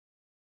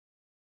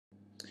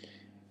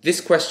This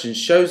question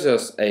shows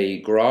us a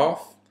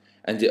graph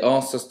and it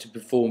asks us to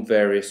perform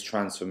various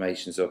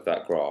transformations of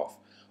that graph.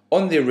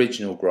 On the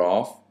original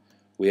graph,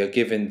 we are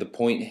given the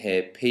point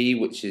here P,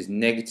 which is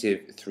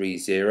negative 3,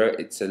 0.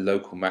 It's a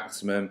local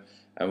maximum.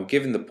 And we're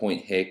given the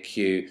point here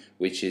Q,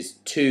 which is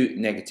 2,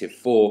 negative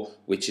 4,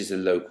 which is a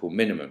local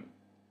minimum.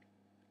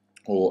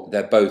 Or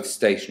they're both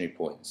stationary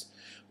points.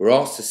 We're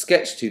asked to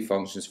sketch two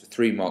functions for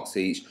 3 marks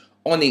each.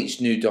 On each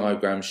new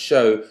diagram,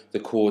 show the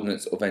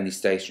coordinates of any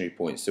stationary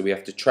points. So we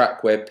have to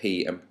track where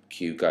P and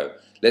Q go.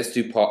 Let's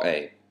do part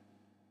A.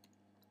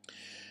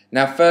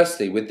 Now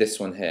firstly, with this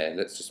one here,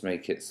 let's just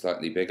make it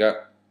slightly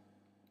bigger.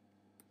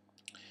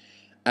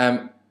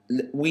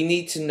 We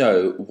need to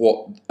know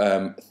what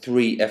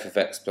 3f of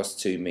x plus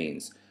 2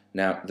 means.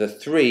 Now the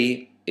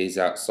 3 is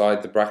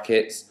outside the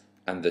brackets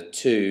and the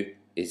 2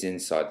 is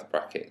inside the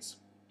brackets.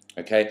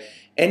 Okay,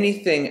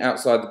 anything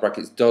outside the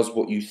brackets does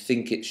what you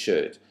think it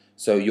should.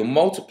 So you're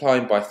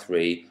multiplying by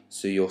 3,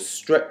 so you're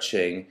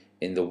stretching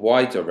in the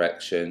y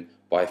direction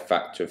by a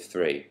factor of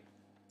 3.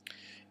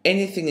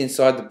 Anything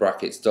inside the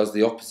brackets does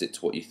the opposite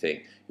to what you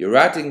think. You're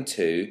adding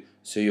 2,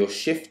 so you're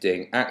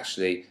shifting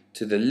actually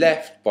to the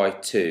left by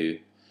 2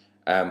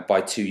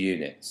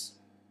 units.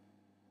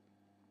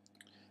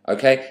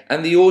 Okay,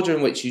 and the order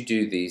in which you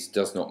do these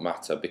does not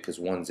matter because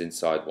one's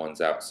inside,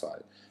 one's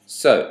outside.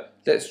 So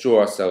let's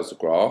draw ourselves a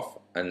graph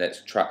and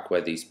let's track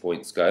where these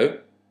points go.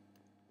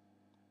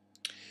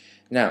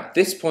 Now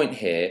this point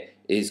here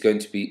is going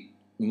to be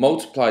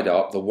multiplied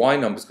up, the y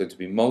number is going to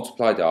be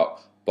multiplied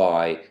up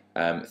by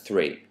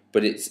 3,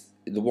 but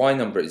the y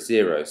number is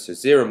 0, so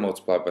 0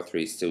 multiplied by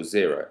 3 is still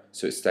 0,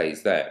 so it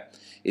stays there.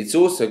 It's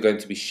also going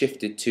to be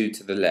shifted 2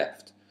 to the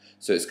left,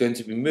 so it's going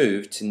to be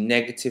moved to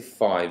negative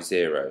 5,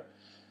 0.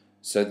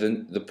 So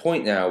the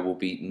point now will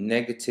be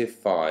negative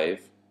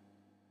 5,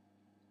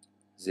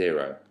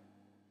 0.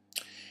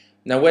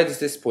 Now where does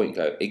this point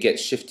go? It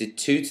gets shifted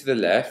 2 to the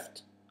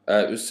left.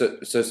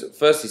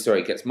 Firstly,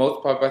 it gets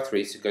multiplied by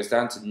 3, so it goes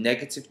down to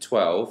negative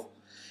 12,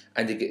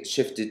 and it gets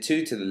shifted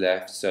 2 to the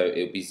left, so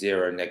it'll be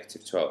 0,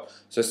 negative 12.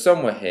 So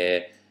somewhere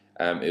here,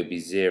 it'll be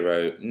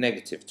 0,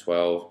 negative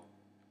 12,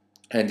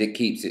 and it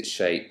keeps its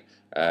shape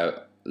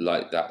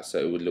like that. So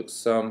it would look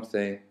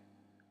something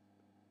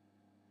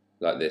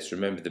like this.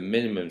 Remember, the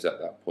minimum's at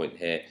that point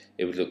here.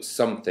 It would look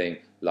something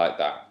like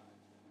that.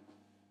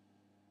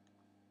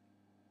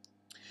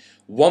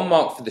 1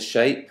 mark for the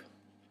shape,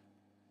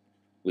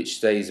 which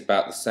stays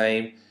about the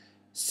same.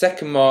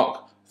 2nd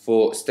mark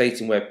for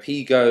stating where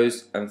P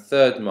goes, and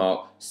 3rd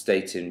mark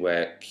stating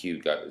where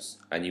Q goes.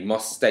 And you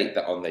must state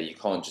that on there. You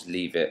can't just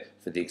leave it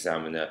for the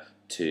examiner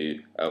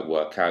to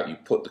work out. You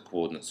put the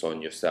coordinates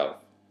on yourself.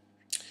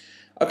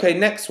 Okay,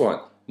 next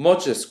one,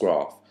 modulus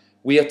graph.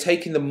 We are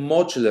taking the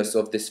modulus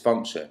of this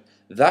function.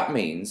 That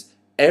means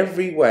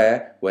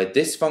everywhere where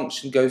this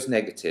function goes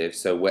negative,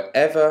 so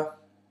wherever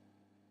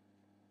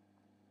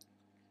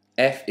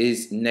f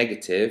is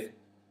negative,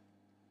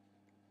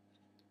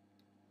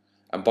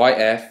 and by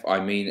f I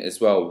mean as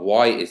well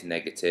y is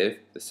negative,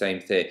 the same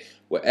thing.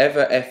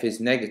 Wherever f is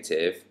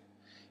negative,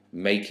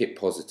 make it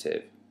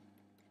positive.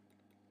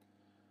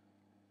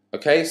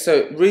 Okay,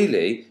 so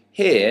really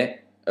here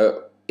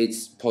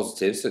it's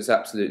positive, so it's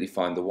absolutely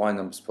fine. The y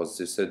number is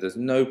positive, so there's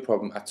no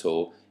problem at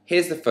all.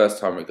 Here's the first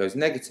time where it goes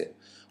negative.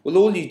 Well,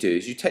 all you do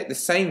is you take the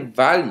same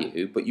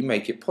value, but you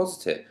make it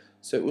positive.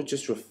 So it will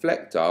just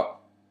reflect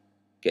up,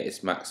 get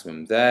its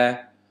maximum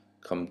there,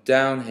 come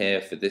down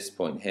here for this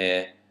point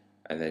here,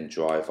 and then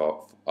drive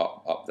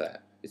up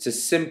there. It's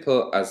as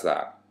simple as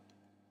that.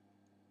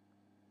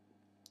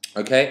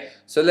 Okay,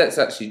 so let's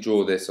actually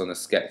draw this on a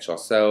sketch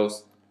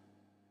ourselves.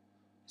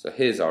 So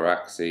here's our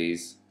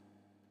axes.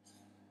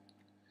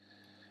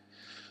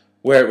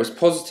 Where it was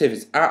positive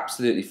is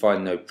absolutely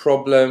fine, no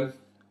problem.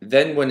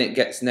 Then when it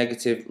gets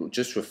negative, we'll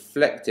just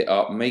reflect it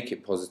up, make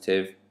it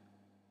positive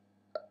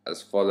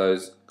as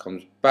follows.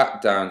 Comes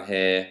back down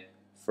here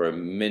for a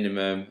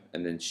minimum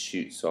and then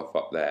shoots off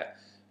up there.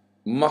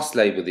 Must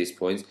label these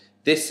points.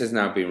 This has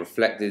now been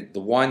reflected.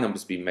 The y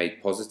number's been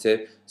made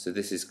positive, so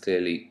this is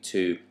clearly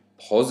 2,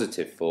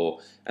 positive 4.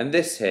 And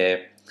this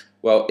here,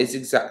 well, it's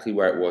exactly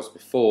where it was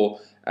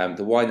before.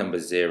 The y number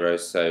is 0,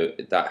 so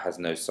that has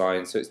no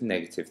sign, so it's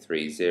negative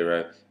 3,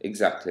 0,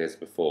 exactly as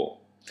before.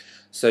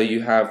 So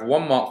you have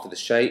 1 mark for the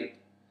shape,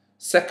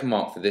 2nd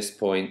mark for this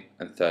point,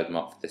 and 3rd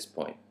mark for this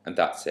point, and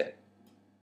that's it.